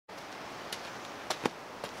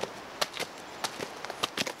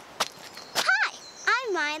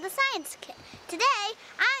Amaya the Science Kid. Today,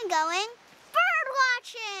 I'm going bird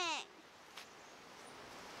watching!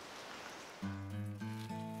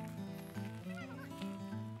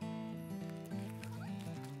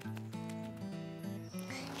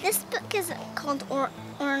 This book is called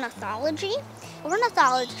Ornithology.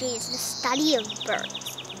 Ornithology is the study of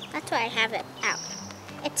birds. That's why I have it out.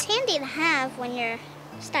 It's handy to have when you're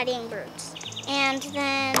studying birds. And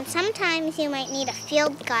then sometimes you might need a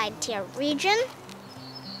field guide to your region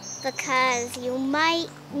because you might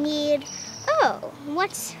need, oh,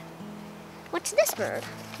 what's this bird?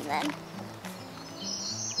 And then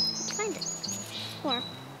let's find it. Or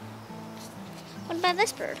what about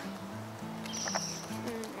this bird?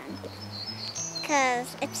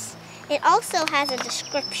 Because it also has a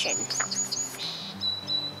description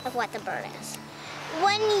of what the bird is.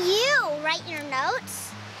 When you write your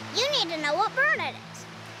notes, you need to know what bird it is.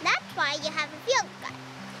 That's why you have a field guide.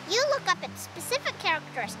 You look up its specific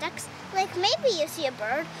characteristics, like maybe you see a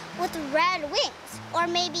bird with red wings, or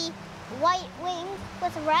maybe white wings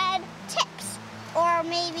with red tips, or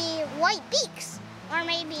maybe white beaks, or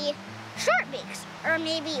maybe short beaks, or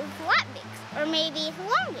maybe flat beaks, or maybe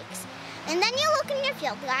long beaks. And then you look in your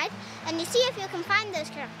field guide and you see if you can find those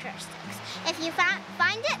characteristics. If you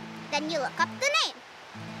find it, then you look up the name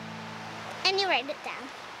and you write it down.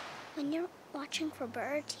 When you're watching for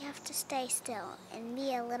birds, you have to stay still and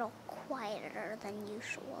be a little quieter than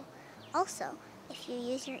usual. Also, if you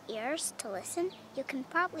use your ears to listen, you can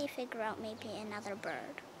probably figure out maybe another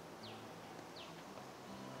bird.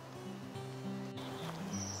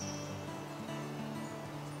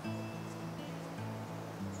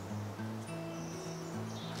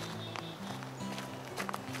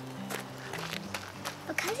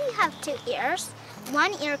 Because you have two ears,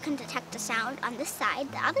 one ear can detect a sound on this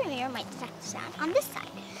side, the other ear might detect a sound on this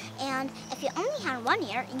side. And if you only had one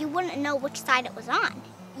ear, you wouldn't know which side it was on.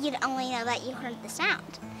 You'd only know that you heard the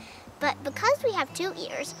sound. But because we have two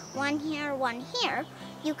ears, one here,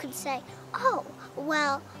 you could say, oh,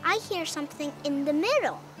 well, I hear something in the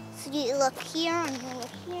middle. So you look here and you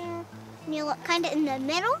look here, and you look kind of in the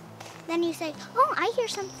middle. Then you say, oh, I hear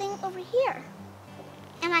something over here.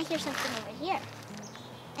 And I hear something over here.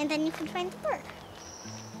 And then you can find the bird.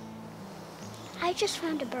 I just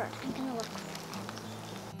found a bird. I'm gonna look for it.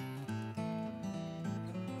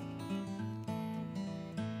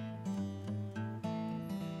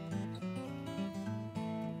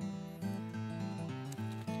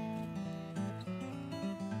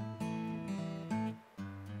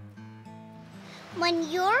 When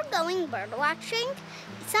you're going bird watching,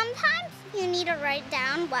 sometimes you need to write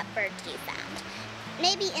down what birds you found.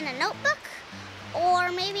 Maybe in a notebook,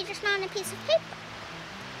 or maybe just on a piece of paper.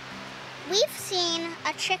 We've seen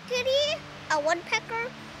a chickadee, a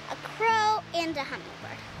woodpecker, a crow, and a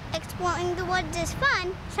hummingbird. Exploring the woods is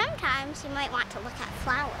fun. Sometimes you might want to look at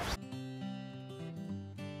flowers.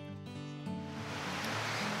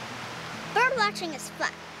 Bird watching is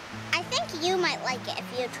fun. I think you might like it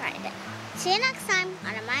if you tried it. See you next time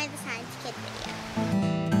on a Amaya the Science Kid video.